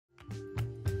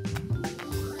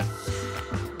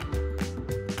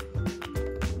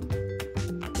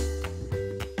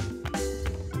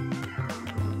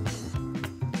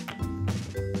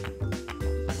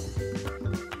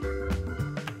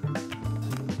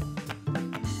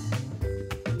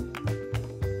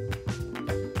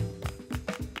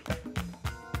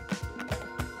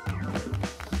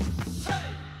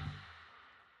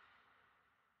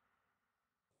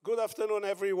afternoon,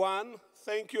 everyone.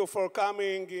 Thank you for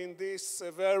coming in this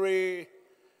very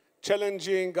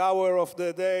challenging hour of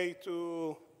the day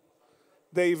to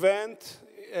the event.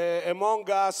 Among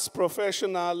us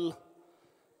professional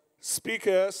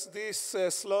speakers, this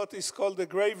slot is called the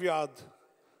graveyard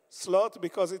slot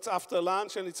because it's after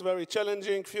lunch and it's very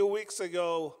challenging. A few weeks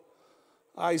ago,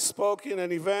 I spoke in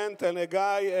an event and a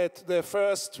guy at the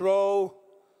first row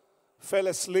fell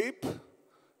asleep.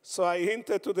 So I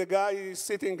hinted to the guy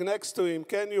sitting next to him,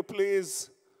 can you please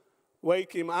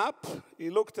wake him up? He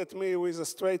looked at me with a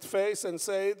straight face and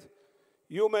said,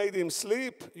 you made him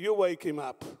sleep, you wake him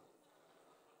up.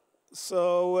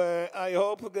 So I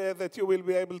hope that you will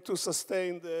be able to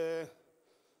sustain the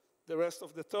rest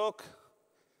of the talk.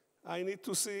 I need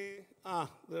to see,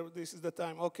 this is the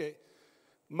time, okay.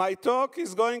 My talk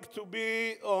is going to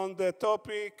be on the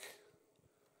topic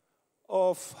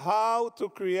of how to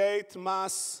create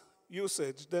mass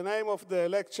usage. The name of the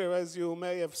lecture, as you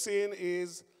may have seen,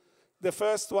 is the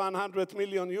first 100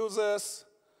 million users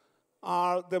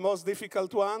are the most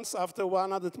difficult ones. After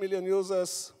 100 million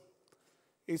users,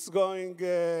 it's going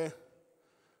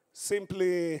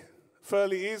simply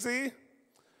fairly easy.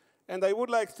 And I would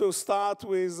like to start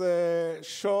with a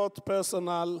short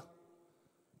personal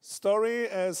story.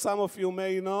 As some of you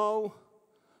may know,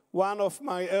 one of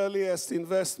my earliest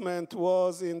investment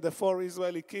was in the 4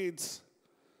 Israeli kids,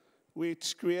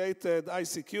 which created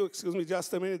ICQ. Excuse me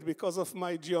just a minute, because of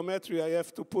my geometry, I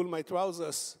have to pull my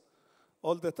trousers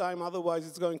all the time, otherwise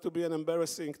it's going to be an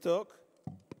embarrassing talk.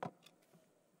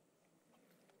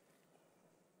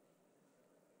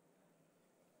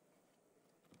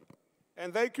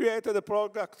 And they created a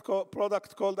product called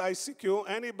ICQ.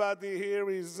 Anybody here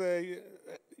is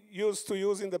used to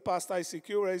use in the past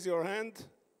ICQ? Raise your hand.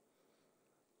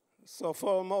 So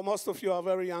for most of you are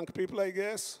very young people, I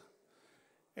guess.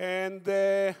 And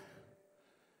they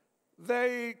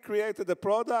created a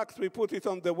product, we put it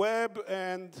on the web,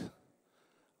 and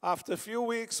after a few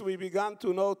weeks, we began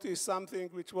to notice something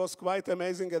which was quite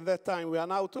amazing at that time. We are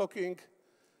now talking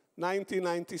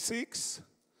 1996.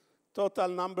 Total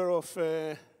number of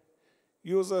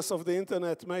users of the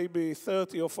internet, maybe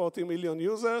 30 or 40 million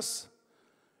users.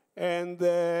 And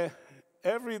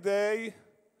every day,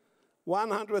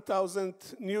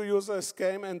 100,000 new users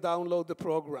came and downloaded the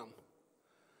program.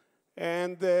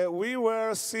 And we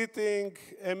were sitting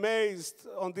amazed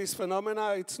on this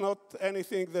phenomena. It's not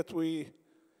anything that we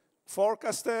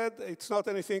forecasted. It's not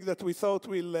anything that we thought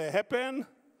will happen.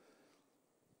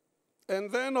 And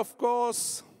then, of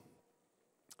course,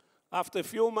 after a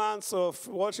few months of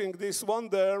watching this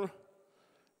wonder,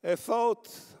 a thought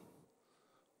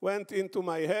went into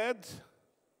my head.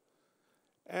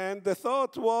 And the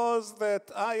thought was that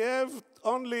I have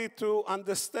only to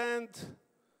understand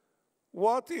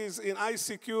what is in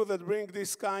ICQ that bring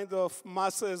this kind of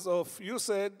masses of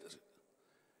usage.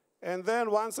 And then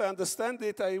once I understand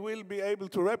it, I will be able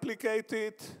to replicate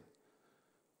it.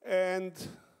 And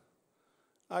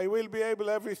I will be able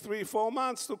every 3-4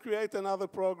 months to create another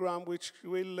program which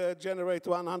will generate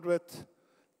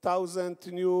 100,000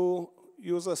 new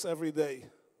users every day.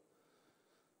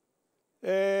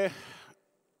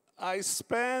 I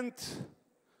spent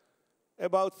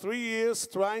about 3 years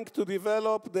trying to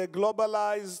develop the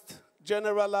globalized,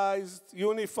 generalized,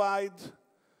 unified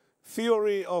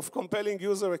theory of compelling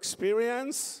user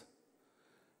experience.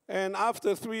 And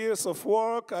after 3 years of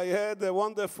work, I had a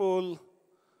wonderful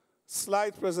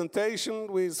slide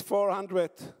presentation with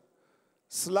 400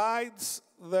 slides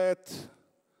that,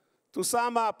 to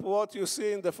sum up what you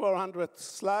see in the 400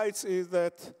 slides, is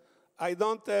that I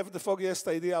don't have the foggiest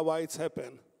idea why it's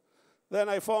happened. Then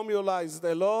I formalized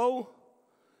a law,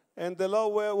 and the law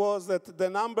was that the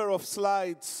number of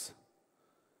slides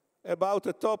about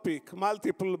a topic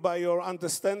multiplied by your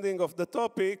understanding of the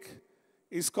topic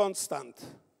is constant.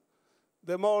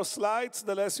 The more slides,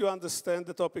 the less you understand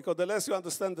the topic, or the less you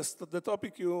understand the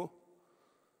topic, you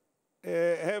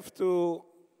have to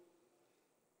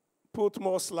put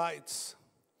more slides.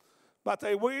 But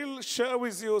I will share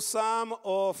with you some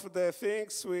of the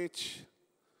things which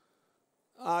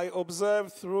I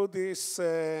observed through this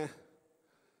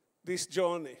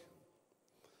journey.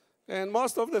 And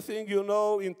most of the things you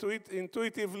know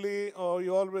intuitively, or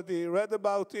you already read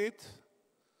about it.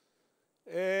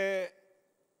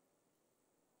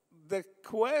 The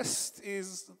quest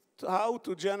is how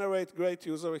to generate great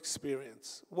user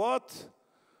experience.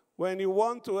 When you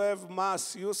want to have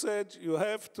mass usage, you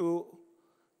have to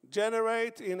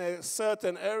generate in a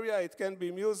certain area. It can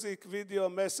be music, video,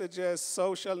 messages,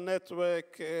 social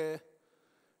network,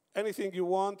 anything you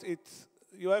want.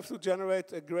 You have to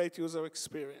generate a great user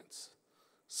experience.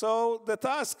 So the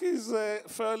task is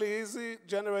fairly easy,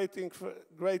 generating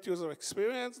great user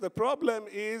experience. The problem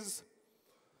is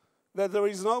that there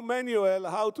is no manual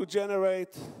how to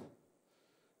generate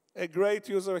a great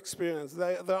user experience.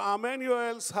 There are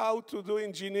manuals how to do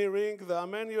engineering, there are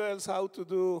manuals how to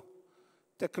do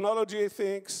technology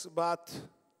things, but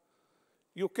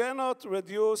you cannot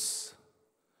reduce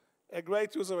a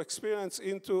great user experience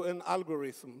into an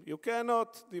algorithm. You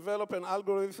cannot develop an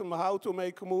algorithm how to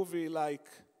make a movie like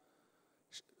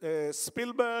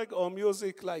Spielberg, or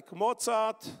music like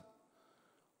Mozart,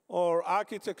 or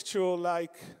architecture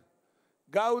like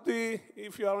Gaudi,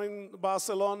 if you are in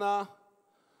Barcelona.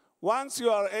 Once you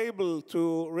are able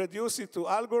to reduce it to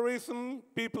algorithm,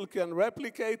 people can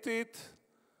replicate it,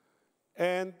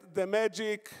 and the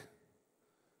magic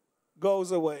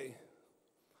goes away.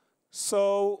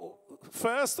 So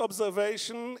first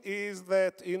observation is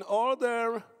that in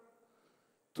order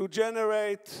to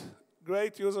generate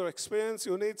great user experience,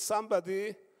 you need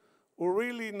somebody who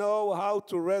really know how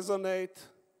to resonate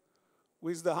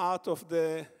with the heart of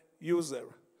the user.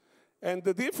 And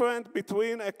the difference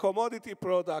between a commodity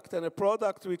product and a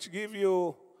product which gives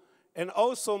you an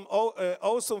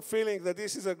awesome feeling that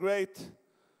this is a great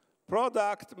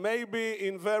product may be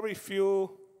in very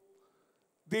few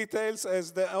details,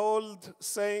 as the old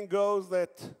saying goes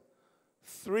that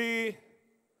 3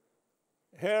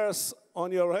 hairs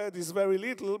on your head is very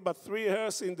little, but 3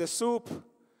 hairs in the soup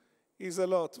is a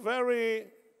lot.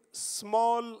 Very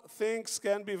small things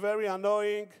can be very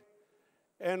annoying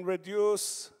and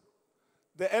reduce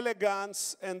the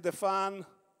elegance and the fun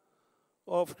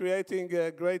of creating a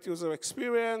great user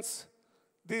experience.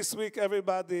 This week,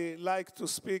 everybody liked to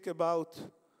speak about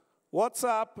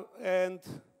WhatsApp, and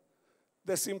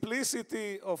the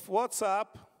simplicity of WhatsApp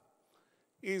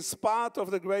is part of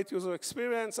the great user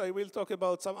experience. I will talk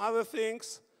about some other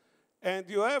things. And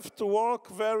you have to work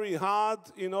very hard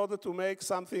in order to make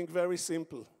something very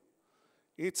simple.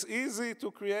 It's easy to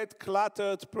create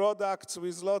cluttered products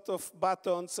with a lot of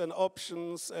buttons and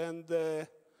options and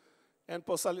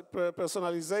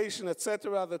personalization,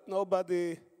 etc., that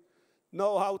nobody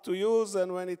know how to use.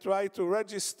 And when he tries to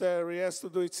register, he has to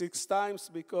do it 6 times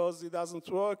because it doesn't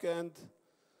work, and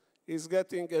he's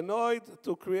getting annoyed.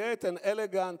 To create an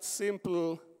elegant,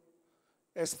 simple,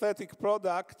 aesthetic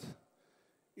product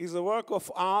is a work of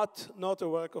art, not a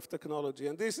work of technology.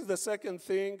 And this is the second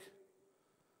thing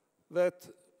that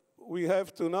we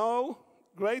have to know.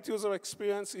 Great user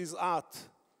experience is art,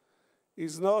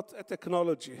 is not a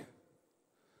technology.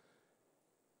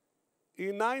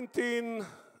 In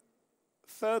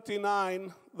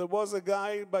 1939, there was a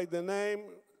guy by the name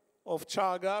of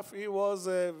Chargaff. He was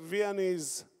a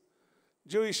Viennese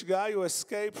Jewish guy who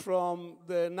escaped from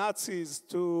the Nazis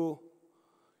to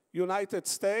United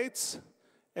States.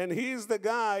 And he is the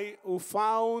guy who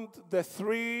found the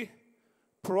 3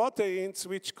 proteins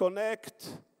which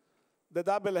connect the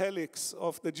double helix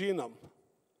of the genome,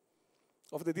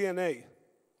 of the DNA.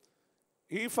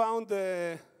 He found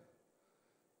the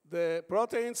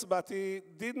proteins, but he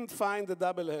didn't find the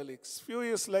double helix. Few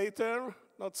years later,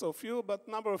 not so few, but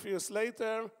number of years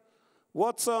later,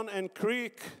 Watson and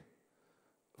Crick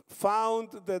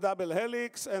found the double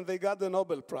helix, and they got the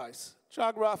Nobel Prize.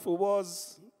 Chargaff, who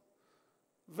was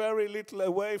very little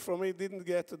away from it, didn't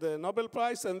get the Nobel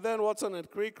Prize. And then Watson and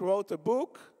Crick wrote a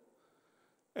book,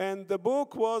 and the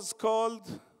book was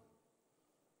called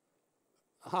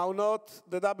How Not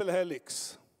the Double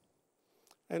Helix.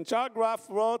 And Chargaff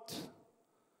wrote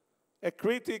a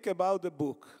critique about the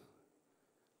book.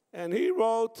 And he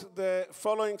wrote the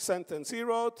following sentence. He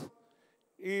wrote,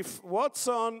 if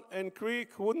Watson and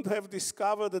Crick wouldn't have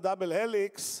discovered the double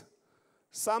helix,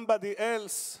 somebody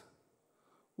else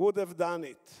would have done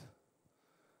it.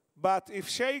 But if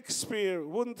Shakespeare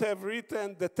wouldn't have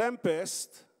written The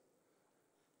Tempest,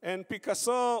 and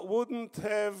Picasso wouldn't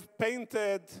have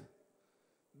painted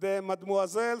the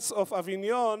Mademoiselles of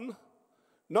Avignon,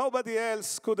 nobody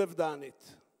else could have done it.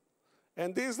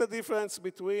 And this is the difference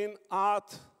between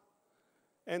art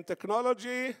and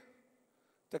technology.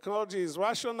 Technology is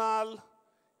rational,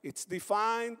 it's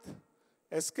defined.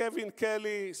 As Kevin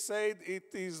Kelly said,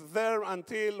 it is there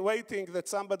until waiting that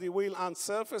somebody will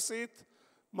unsurface it,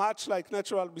 much like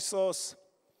natural resource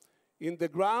in the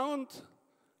ground.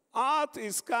 Art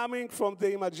is coming from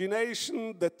the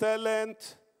imagination, the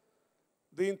talent,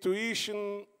 the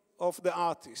intuition of the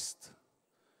artist.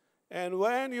 And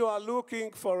when you are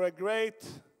looking for a great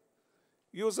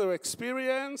user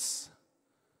experience,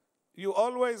 you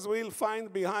always will find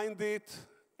behind it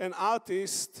an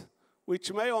artist,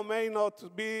 which may or may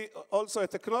not be also a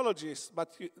technologist,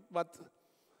 but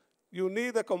you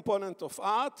need a component of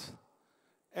art.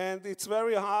 and it's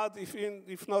very hard,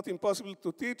 if not impossible,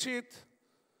 to teach it.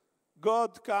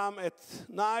 God come at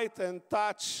night and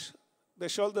touch the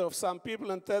shoulder of some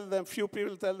people and tell them, few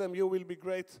people tell them, you will be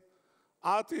great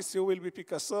artists, you will be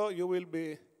Picasso, you will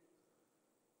be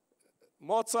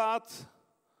Mozart,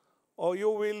 or you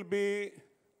will be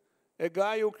a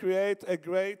guy who create a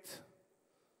great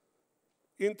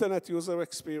internet user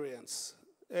experience.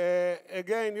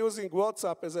 Again, using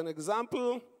WhatsApp as an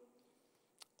example,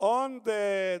 on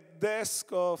the desk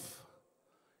of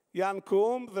Jan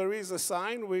Koum, there is a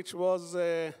sign which was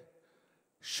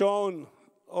shown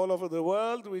all over the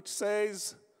world, which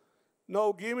says,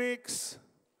 no gimmicks,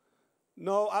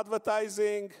 no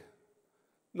advertising,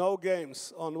 no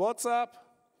games on WhatsApp.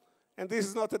 And this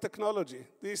is not a technology.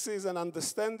 This is an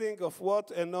understanding of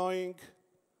what annoying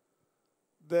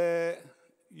the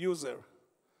user.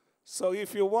 So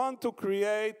if you want to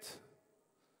create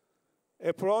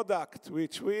a product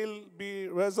which will be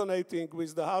resonating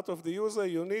with the heart of the user,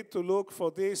 you need to look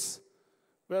for this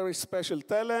very special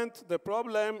talent. The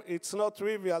problem, it's not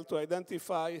trivial to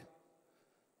identify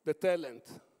the talent.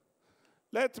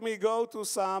 Let me go to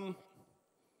some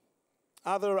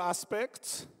other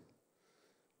aspects.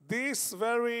 These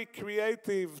very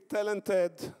creative,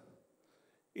 talented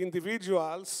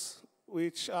individuals,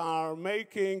 which are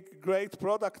making great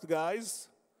product guys,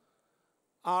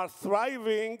 are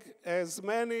thriving as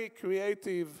many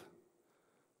creative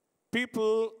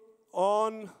people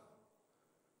on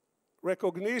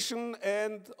recognition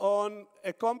and on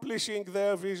accomplishing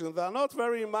their vision. They are not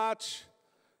very much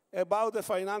about the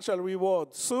financial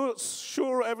reward. So,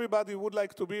 sure, everybody would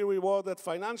like to be rewarded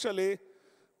financially,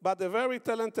 but the very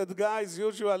talented guys,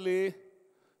 usually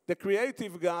the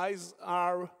creative guys,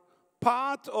 are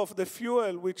part of the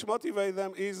fuel which motivates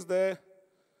them is the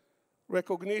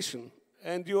recognition.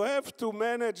 And you have to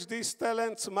manage these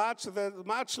talents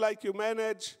much like you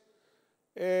manage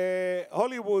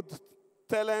Hollywood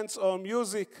talents or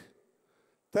music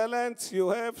talents. You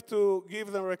have to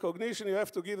give them recognition, you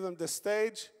have to give them the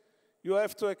stage, you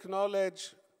have to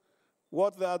acknowledge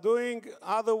what they are doing,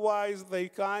 otherwise they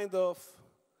kind of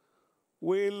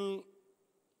will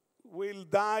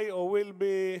die or will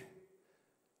be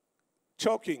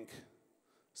choking.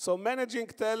 So managing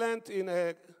talent in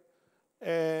a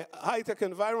high-tech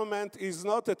environment is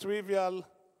not a trivial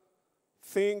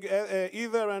thing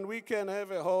either, and we can have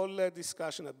a whole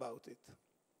discussion about it.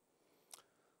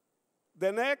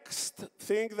 The next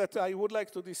thing that I would like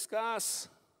to discuss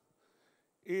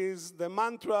is the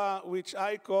mantra which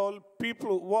I call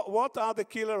people, what are the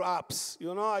killer apps?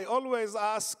 You know, I always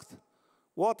asked,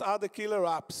 what are the killer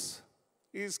apps?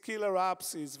 Is killer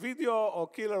apps is video, or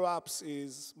killer apps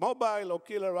is mobile, or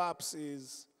killer apps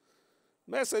is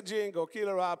messaging, or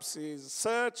killer apps is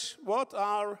search? What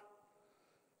are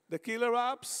the killer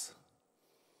apps?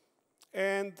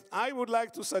 And I would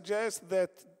like to suggest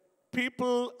that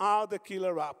people are the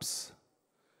killer apps.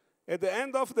 At the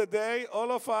end of the day,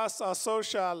 all of us are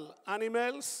social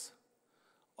animals.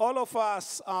 All of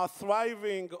us are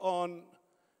thriving on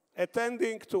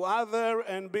attending to others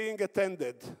and being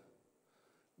attended.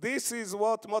 This is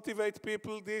what motivates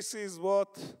people. This is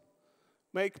what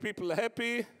makes people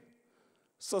happy.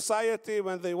 Society,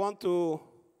 when they want to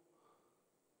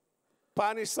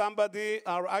punish somebody,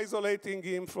 are isolating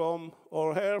him from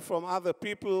or her from other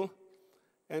people,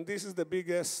 and this is the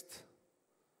biggest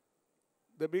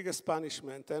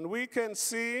punishment. And we can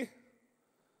see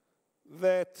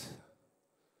that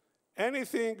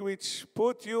anything which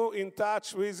put you in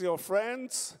touch with your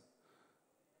friends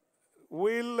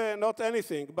will, not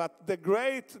anything, but the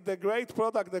great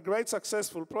product, the great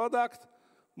successful product,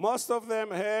 most of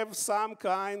them have some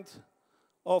kind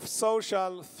of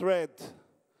social thread.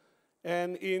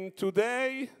 And in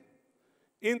today's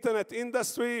internet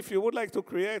industry, if you would like to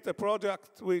create a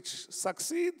project which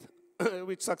succeed,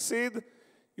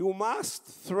 you must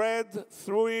thread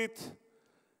through it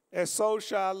a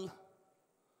social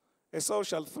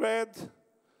thread.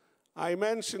 I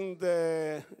mentioned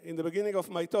in the beginning of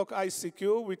my talk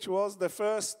ICQ, which was the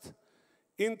first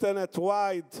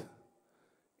internet-wide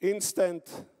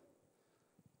instant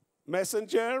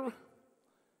messenger.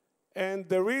 And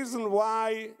the reason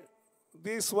why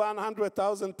these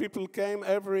 100,000 people came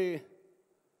every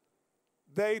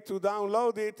day to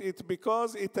download it, it's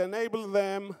because it enabled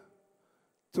them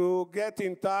to get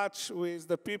in touch with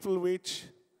the people which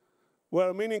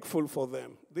were meaningful for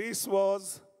them. This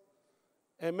was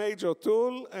a major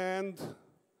tool, and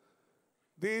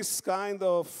this kind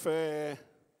of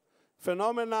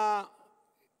phenomena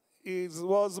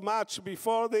was much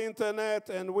before the internet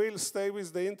and will stay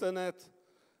with the internet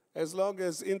as long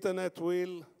as internet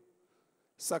will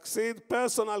succeed.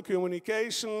 Personal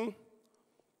communication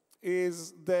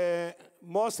is the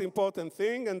most important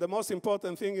thing, and the most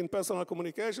important thing in personal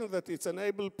communication is that it's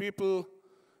enabled people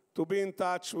to be in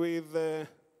touch with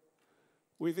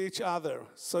each other.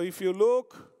 So if you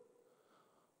look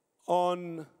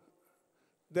on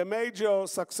the major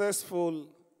successful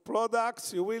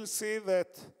products, you will see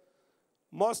that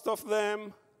most of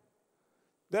them,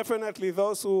 definitely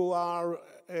those who are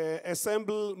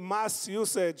assemble mass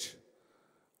usage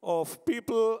of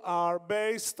people, are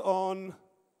based on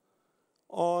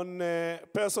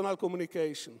personal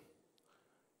communication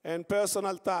and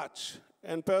personal touch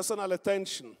and personal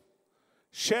attention.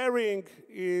 Sharing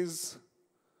is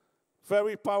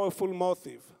very powerful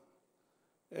motive.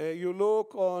 You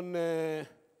look on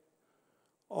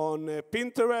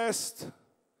Pinterest,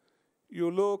 you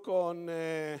look on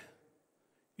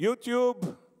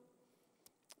YouTube,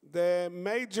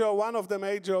 one of the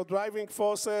major driving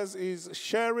forces is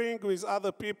sharing with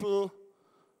other people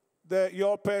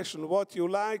your passion. What you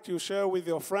like, you share with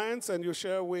your friends and you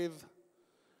share with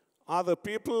other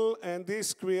people, and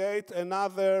this creates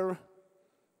another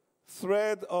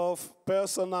thread of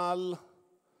personal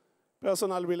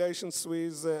relations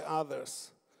with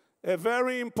others. A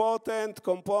very important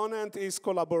component is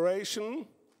collaboration.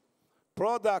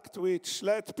 Product which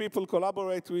let people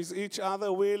collaborate with each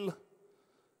other will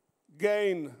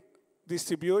gain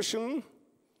distribution.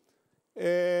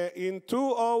 In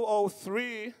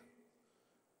 2003,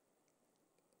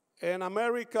 an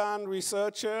American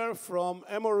researcher from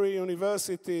Emory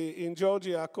University in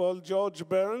Georgia called George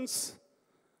Burns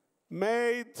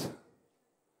made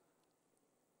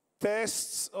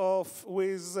tests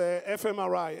with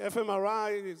fMRI.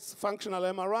 fMRI, is functional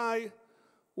MRI,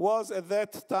 was at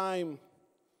that time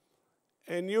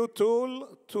a new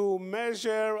tool to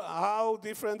measure how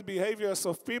different behaviors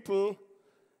of people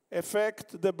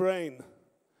affect the brain.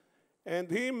 And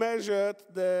he measured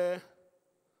the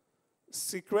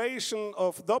secretion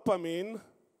of dopamine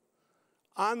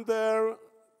under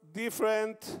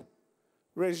different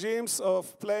regimes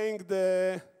of playing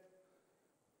the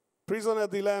prisoner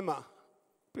dilemma.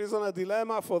 Prisoner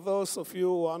dilemma, for those of you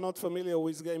who are not familiar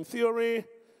with game theory,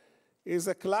 is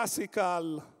a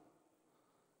classical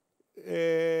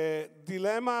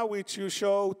dilemma which you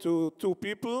show to two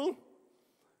people.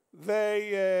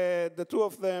 The two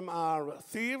of them are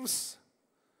thieves.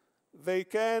 They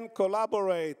can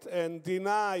collaborate and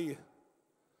deny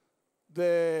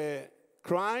the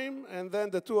crime, and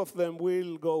then the two of them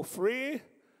will go free.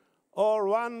 Or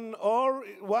one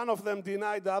of them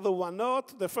deny, the other one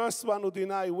not. The first one who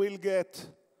deny will get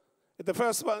the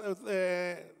first one,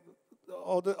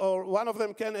 or one of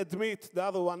them can admit, the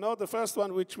other one not. The first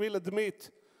one, which will admit,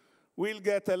 will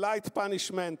get a light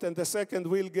punishment, and the second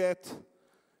will get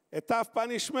a tough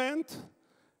punishment.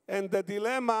 And the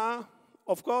dilemma,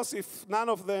 of course, if none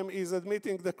of them is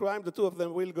admitting the crime, the two of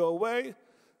them will go away.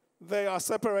 They are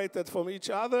separated from each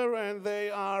other, and they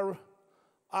are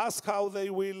asked how they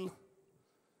will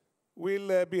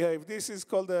behave. This is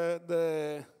called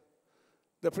the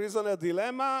prisoner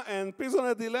dilemma, and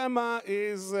prisoner dilemma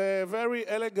is a very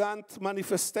elegant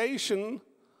manifestation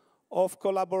of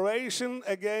collaboration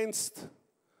against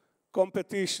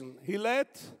competition. He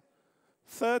let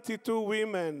 32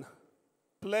 women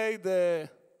play the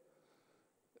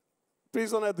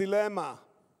prisoner dilemma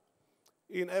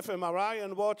in fMRI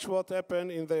and watch what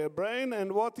happened in their brain,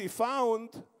 and what he found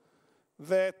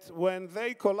that when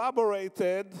they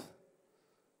collaborated,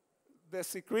 the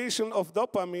secretion of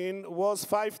dopamine was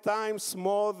 5 times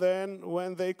more than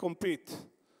when they compete.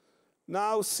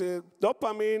 Now,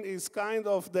 dopamine is kind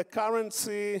of the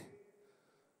currency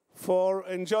for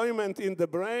enjoyment in the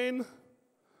brain.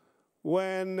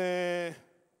 When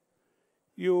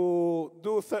you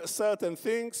do certain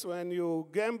things, when you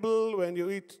gamble, when you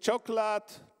eat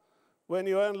chocolate, when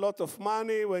you earn a lot of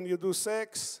money, when you do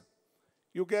sex,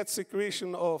 you get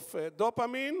secretion of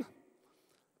dopamine.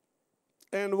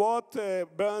 And what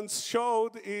Burns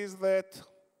showed is that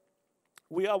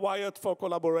we are wired for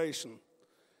collaboration.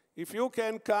 If you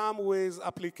can come with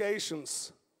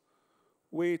applications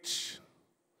which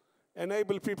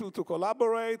enable people to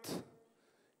collaborate,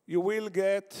 you will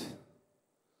get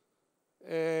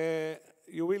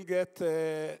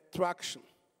traction.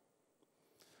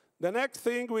 The next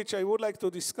thing which I would like to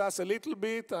discuss a little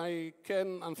bit,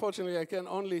 unfortunately I can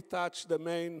only touch the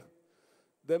main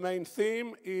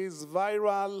theme, is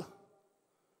viral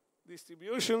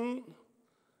distribution.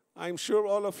 I'm sure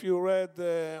all of you read,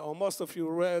 or most of you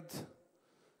read,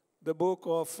 the book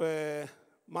of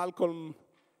Malcolm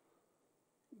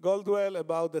Gladwell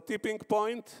about the tipping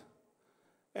point.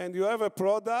 And you have a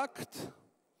product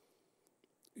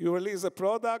You release a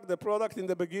product. The product in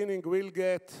the beginning will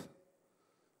get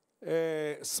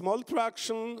small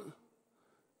traction.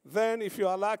 Then, if you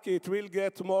are lucky, it will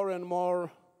get more and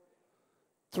more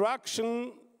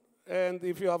traction. And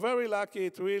if you are very lucky,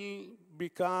 it will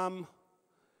become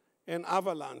an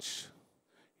avalanche.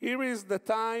 Here is the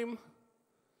time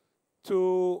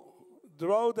to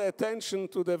draw the attention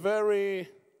to the very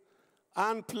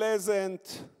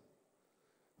unpleasant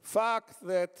fact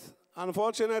that,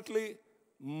 unfortunately,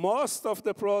 most of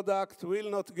the product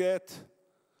will not get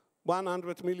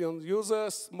 100 million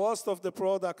users. Most of the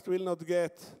product will not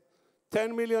get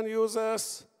 10 million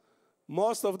users.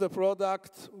 Most of the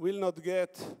product will not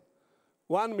get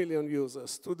 1 million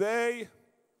users. Today,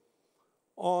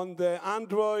 on the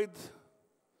Android,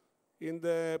 in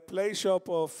the Play Shop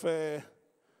of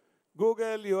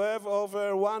Google, you have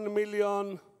over 1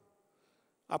 million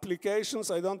applications.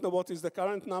 I don't know what is the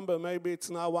current number. Maybe it's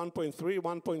now 1.3,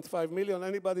 1.5 million.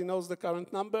 Anybody knows the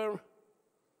current number?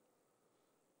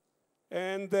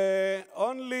 And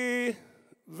only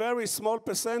very small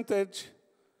percentage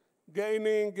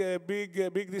gaining a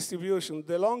big distribution.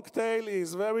 The long tail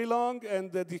is very long,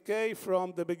 and the decay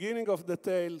from the beginning of the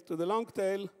tail to the long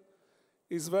tail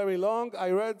is very long.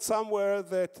 I read somewhere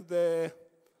that the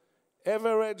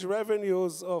average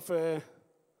revenues of an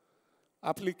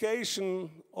application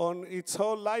on its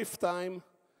whole lifetime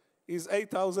is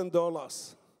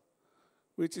 $8,000,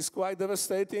 which is quite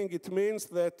devastating. It means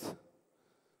that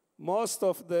most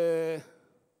of the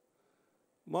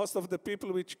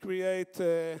people which create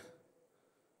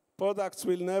products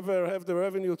will never have the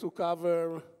revenue to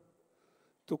cover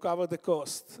the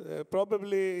cost.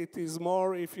 Probably it is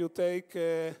more if you take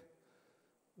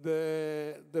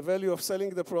the value of selling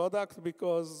the product,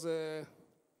 because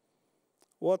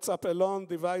WhatsApp alone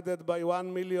divided by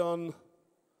 1 million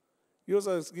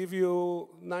users give you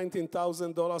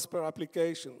 $19,000 per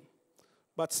application.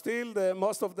 But still,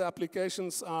 most of the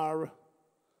applications are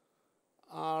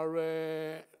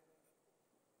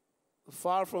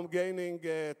far from gaining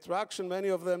traction. Many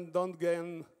of them don't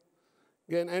gain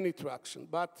any traction.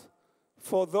 But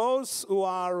for those who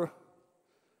are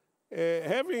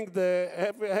having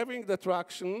the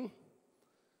traction,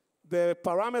 the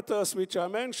parameters which I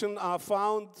mentioned are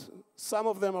found, some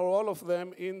of them or all of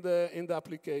them, in the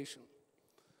application.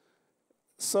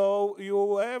 So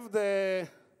you have the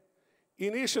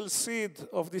initial seed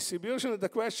of distribution. The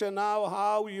question now,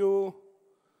 how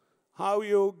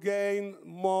you gain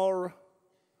more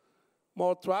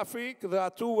traffic. There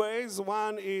are two ways.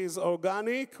 One is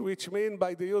organic, which means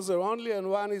by the user only, and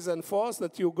one is enforced,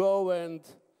 that you go and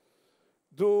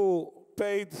do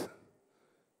paid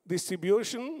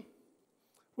distribution.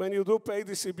 When you do paid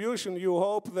distribution, you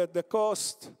hope that the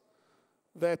cost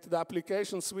that the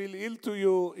applications will yield to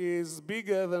you is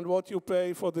bigger than what you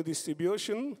pay for the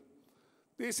distribution.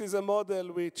 This is a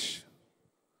model which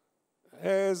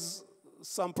has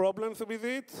some problems with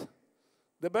it.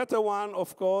 The better one,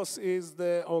 of course, is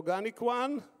the organic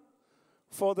one.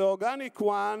 For the organic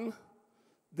one,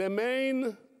 the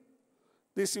main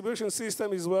distribution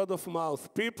system is word of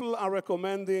mouth. People are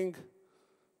recommending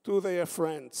to their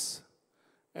friends.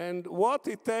 And what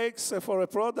it takes for a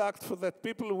product for that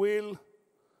people will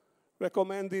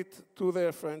recommend it to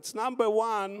their friends. Number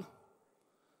one,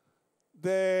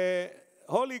 the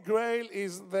Holy Grail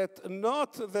is that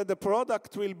not that the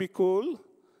product will be cool,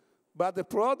 but the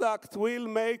product will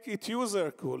make its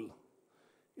user cool.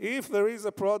 If there is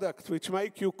a product which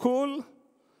makes you cool,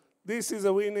 this is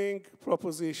a winning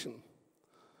proposition.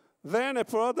 Then a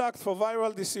product for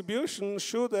viral distribution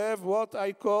should have what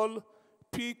I call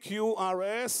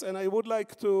PQRS, and I would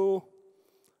like to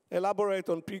elaborate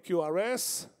on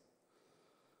PQRS.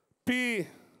 P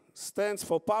stands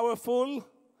for powerful.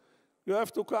 You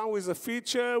have to come with a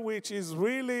feature which is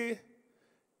really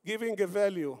giving a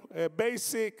value, a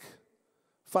basic,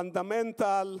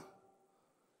 fundamental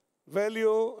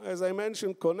value, as I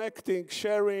mentioned, connecting,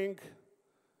 sharing,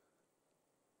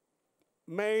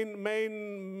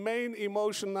 main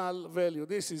emotional value.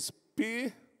 This is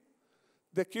P.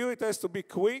 The Q, it has to be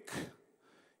quick.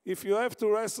 If you have to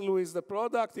wrestle with the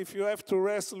product, if you have to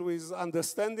wrestle with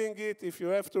understanding it, if you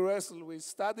have to wrestle with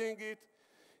studying it,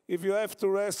 if you have to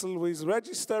wrestle with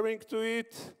registering to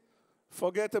it,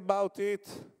 forget about it.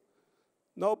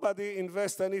 Nobody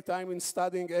invests any time in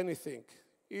studying anything.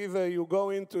 Either you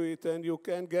go into it and you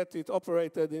can get it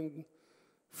operated in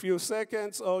few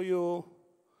seconds, or you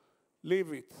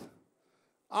leave it.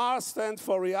 R stands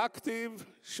for reactive,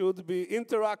 should be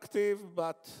interactive,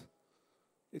 but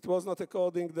it was not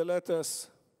according the letters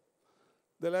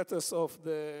of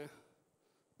the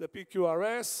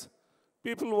PQRS.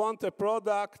 People want a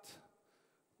product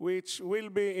which will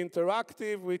be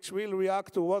interactive, which will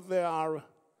react to what they are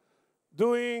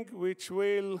doing, which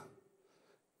will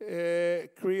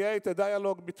create a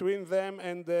dialogue between them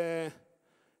and the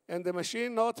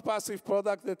machine, not passive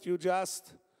product that you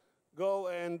just go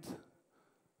and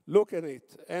look at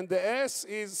it. And the S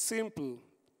is simple.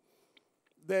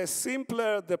 The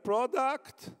simpler the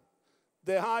product,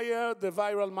 the higher the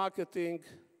viral marketing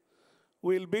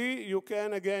will be. You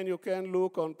can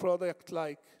look on product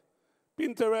like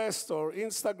Pinterest or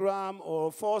Instagram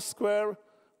or Foursquare.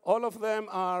 All of them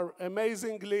are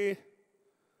amazingly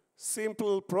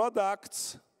simple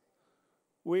products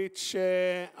which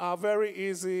are very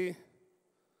easy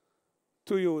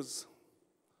to use.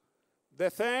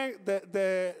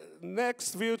 The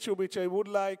next virtue which I would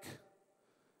like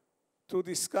to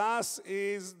discuss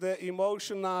is the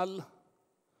emotional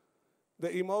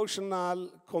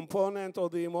component or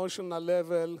the emotional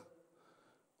level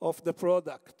of the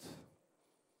product.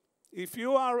 If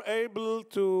you are able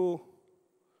to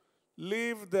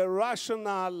leave the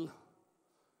rational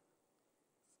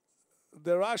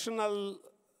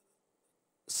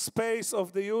space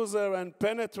of the user and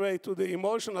penetrate to the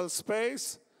emotional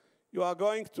space, you are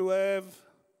going to have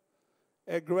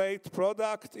a great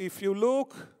product. If you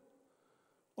look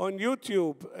on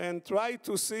YouTube and try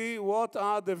to see what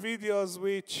are the videos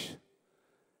which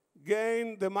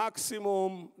gain the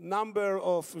maximum number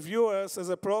of viewers as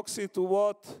a proxy to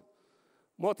what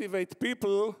motivate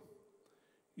people,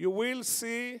 you will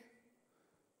see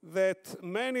that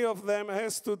many of them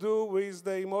has to do with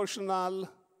the emotional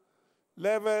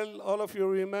level. All of you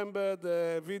remember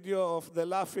the video of the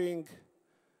laughing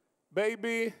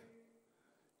baby.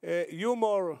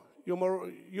 Humor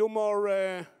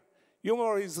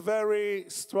is very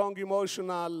strong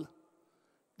emotional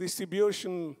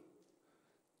distribution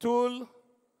tool,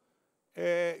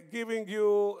 giving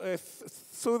you a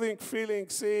soothing feeling,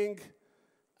 seeing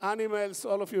animals.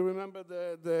 All of you remember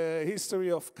the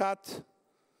history of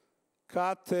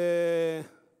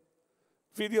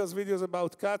videos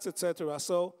about cats, etc.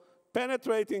 So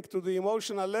penetrating to the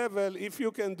emotional level, if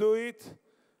you can do it,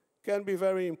 can be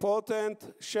very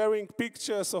important. Sharing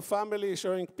pictures of family,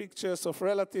 sharing pictures of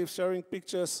relatives, sharing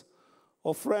pictures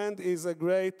of friends is a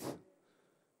great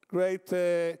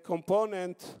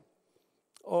component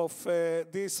of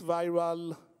this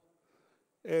viral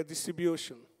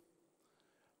distribution.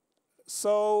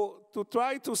 So to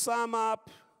try to sum up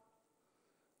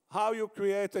how you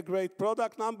create a great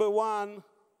product, number one,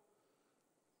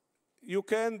 you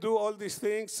can do all these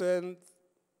things and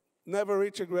never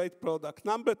reach a great product.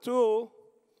 Number two,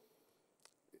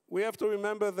 we have to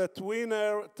remember that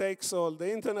winner takes all.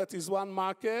 The internet is one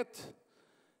market,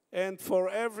 and for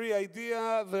every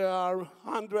idea, there are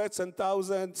hundreds and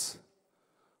thousands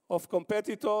of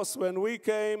competitors. When we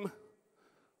came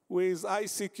with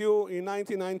ICQ in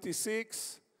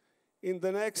 1996, in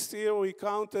the next year, we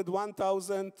counted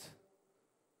 1,000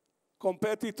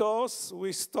 competitors.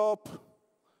 We stopped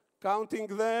counting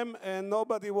them, and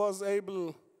nobody was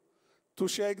able to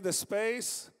shake the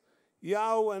space.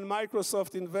 Yahoo and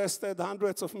Microsoft invested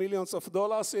hundreds of millions of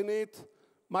dollars in it.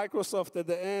 Microsoft, at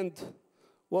the end,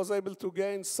 was able to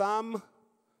gain some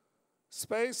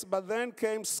space, but then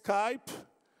came Skype,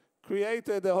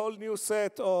 created a whole new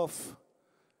set of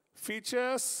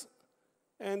features,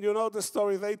 and you know the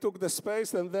story. They took the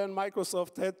space, and then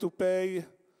Microsoft had to pay,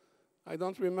 I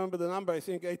don't remember the number, I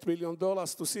think $8 billion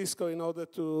to Cisco in order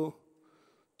to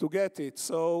get it.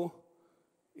 So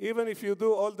even if you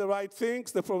do all the right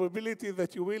things, the probability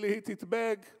that you will hit it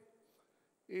back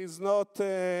is not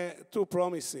too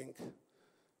promising.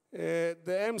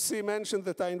 The MC mentioned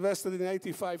that I invested in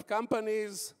 85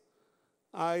 companies.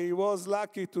 I was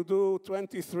lucky to do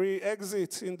 23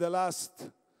 exits in the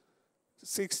last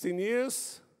 16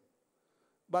 years,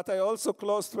 but I also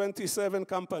closed 27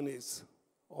 companies,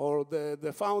 or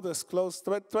the founders closed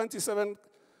 27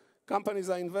 companies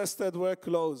I invested were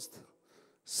closed.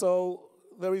 So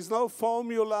there is no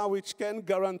formula which can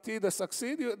guarantee the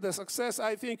success.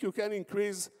 I think you can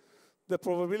increase the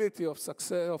probability of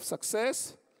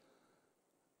success.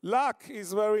 Luck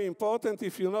is very important.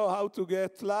 If you know how to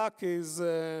get luck, is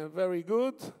very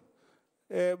good.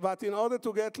 But in order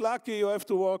to get lucky, you have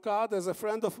to work hard. As a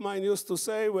friend of mine used to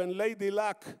say, when Lady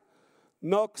Luck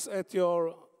knocks at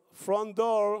your front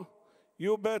door,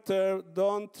 you better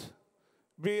don't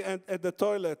be at the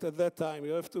toilet at that time.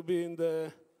 You have to be in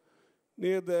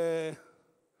near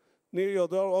your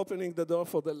door, opening the door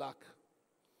for the luck.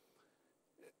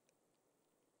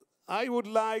 I would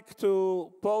like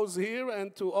to pause here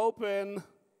and to open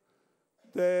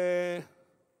the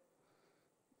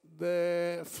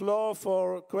floor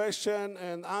for questions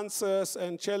and answers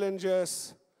and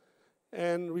challenges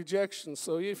and rejection.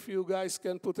 So if you guys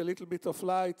can put a little bit of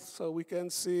light so we can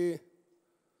see.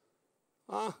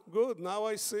 Ah, good, now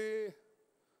I see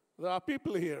there are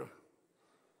people here.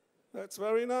 That's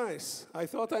very nice. I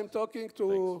thought I'm talking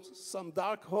to some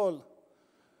dark hole.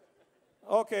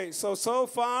 Okay, so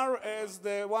far as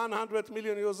the 100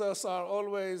 million users are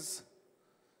always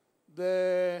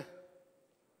the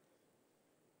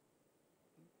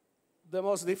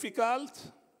most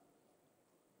difficult.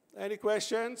 Any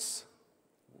questions?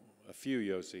 A few,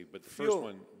 Yossi, but the first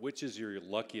one, which is your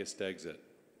luckiest exit?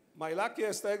 My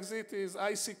luckiest exit is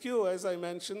ICQ, as I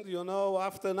mentioned. You know,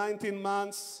 after 19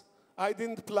 months, I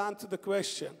didn't plant the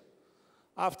question.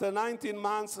 After 19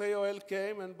 months, AOL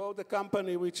came and bought a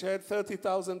company which had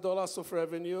 $30,000 of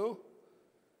revenue.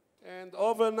 And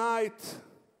overnight,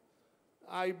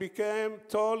 I became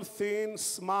tall, thin,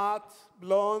 smart,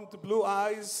 blonde, blue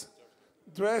eyes,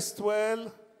 dressed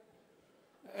well.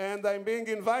 And I'm being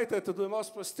invited to the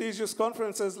most prestigious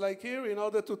conferences like here in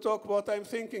order to talk what I'm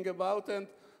thinking about. And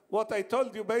what I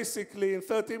told you basically in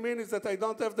 30 minutes that I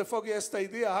don't have the foggiest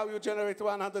idea how you generate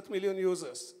 100 million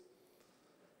users.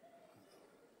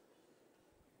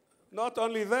 Not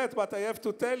only that, but I have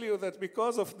to tell you that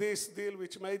because of this deal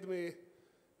which made me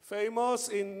famous,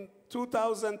 in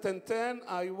 2010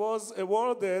 I was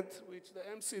awarded, which the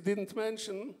MC didn't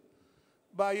mention,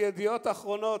 by Yediot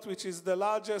Achronot, which is the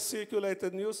largest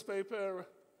circulated newspaper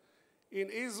in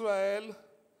Israel,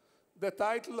 the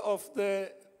title of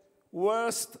the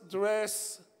worst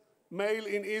dressed male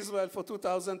in Israel for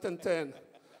 2010.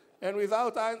 And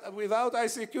without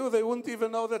ICQ, they wouldn't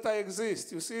even know that I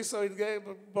exist. You see, so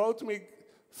it brought me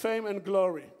fame and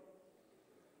glory.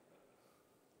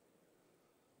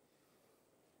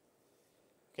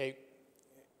 Okay.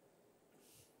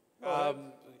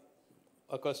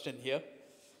 A question here.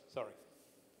 Sorry.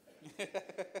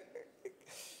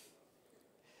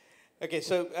 Okay,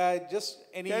 so just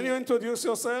any... Can you introduce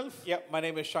yourself? Yeah, my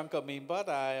name is Shankar Meembat.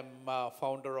 I am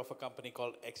founder of a company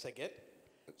called Exaget.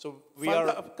 So we are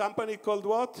a company called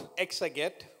what?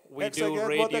 Exaget. We Exaget, do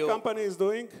radio. what the company is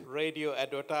doing? Radio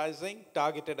advertising,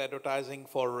 targeted advertising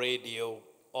for radio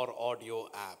or audio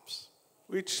apps.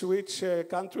 Which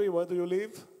country? Where do you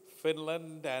live?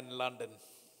 Finland and London.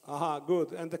 Aha,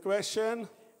 good. And the question?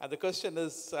 And the question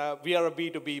is, we are a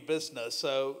B2B business,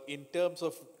 so in terms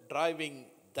of driving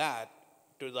that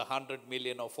to the 100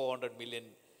 million or 400 million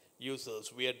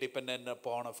users, we are dependent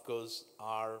upon, of course,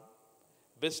 our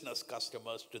business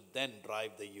customers to then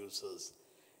drive the users.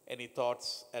 Any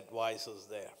thoughts, advices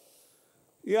there?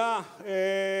 Yeah,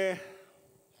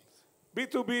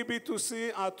 B2B,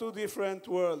 B2C are two different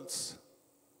worlds.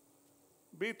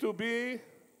 B2B,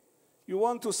 you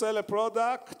want to sell a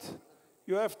product,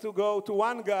 you have to go to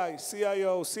one guy,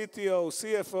 CIO, CTO,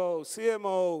 CFO,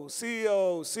 CMO,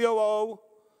 CEO, COO,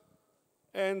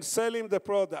 and sell him the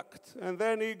product. And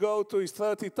then he go to his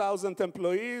 30,000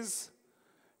 employees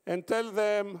and tell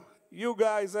them, you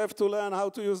guys have to learn how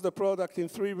to use the product in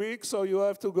 3 weeks, or you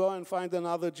have to go and find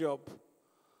another job.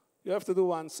 You have to do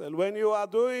one sell. When you are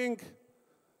doing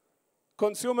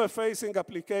consumer-facing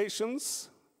applications,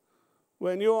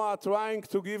 when you are trying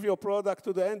to give your product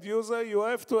to the end user, you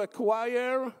have to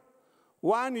acquire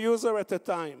one user at a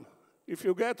time. If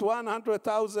you get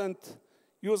 100,000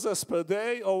 users per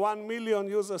day or 1 million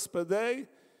users per day,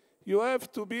 you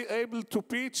have to be able to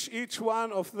pitch each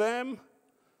one of them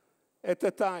at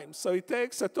a time. So it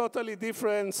takes a totally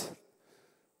different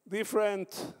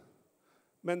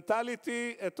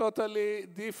mentality, a totally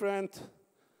different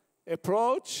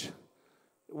approach.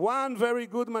 One very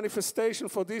good manifestation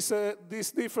for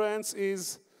this difference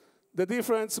is the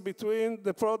difference between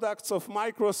the products of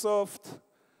Microsoft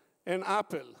and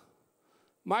Apple.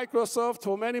 Microsoft,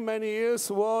 for many, many years,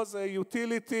 was a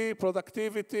utility,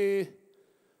 productivity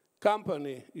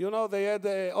company. You know, they had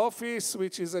the Office,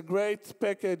 which is a great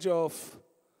package of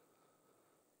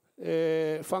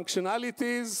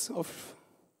functionalities,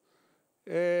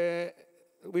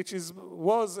 which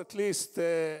was at least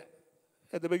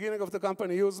at the beginning of the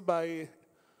company used by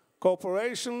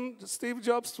corporation. Steve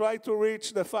Jobs tried to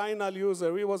reach the final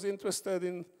user. He was interested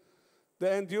in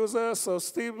the end user, so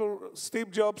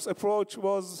Steve Jobs' approach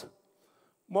was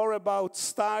more about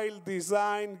style,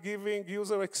 design, giving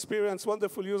user experience,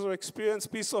 wonderful user experience,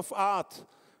 piece of art,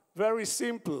 very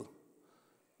simple.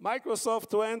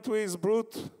 Microsoft went with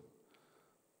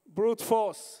brute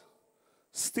force.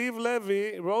 Steve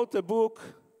Levy wrote a book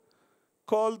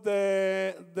called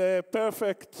The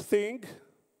Perfect Thing,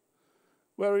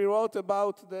 where he wrote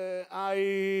about the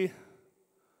iPod.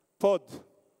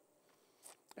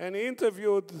 And he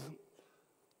interviewed,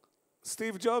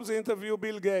 Steve Jobs interviewed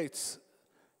Bill Gates.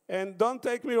 And don't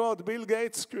take me wrong, Bill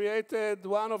Gates created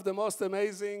one of the most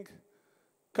amazing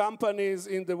companies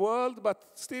in the world, but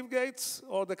Steve Gates,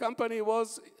 or the company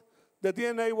the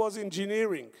DNA was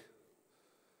engineering.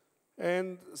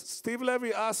 And Steve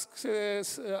Levy asked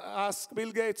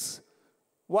Bill Gates,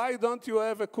 why don't you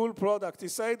have a cool product? He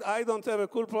said, I don't have a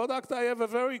cool product, I have a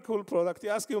very cool product. He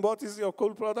asked him, what is your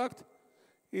cool product?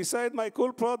 He said, my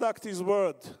cool product is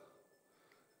Word.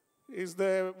 Is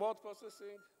the word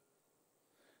processing?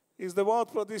 Is the word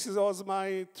this was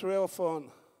my Treo phone.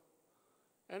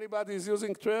 Anybody is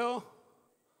using Treo?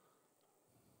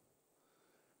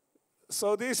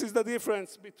 So this is the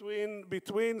difference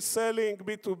between selling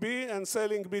B2B and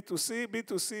selling B2C.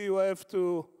 B2C, you have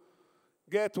to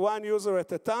get one user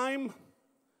at a time.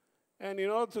 And in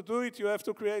order to do it, you have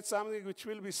to create something which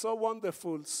will be so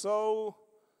wonderful, so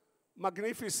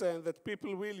magnificent that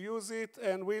people will use it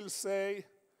and will say,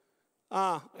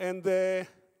 and the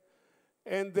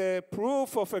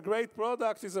proof of a great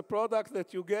product is a product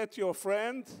that you get your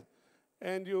friend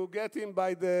and you get him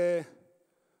by the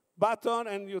button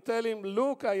and you tell him,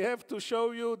 look, I have to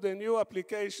show you the new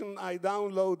application I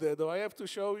downloaded, or I have to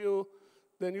show you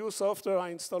the new software I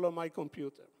install on my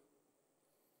computer.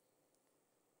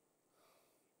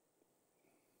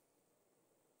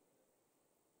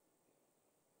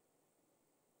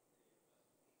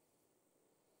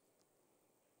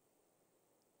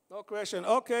 No question.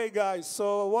 Okay, guys,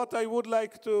 so what I would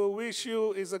like to wish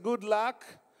you is a good luck,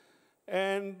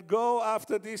 and go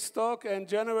after this talk and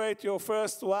generate your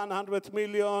first 100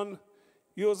 million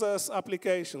users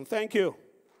application. Thank you.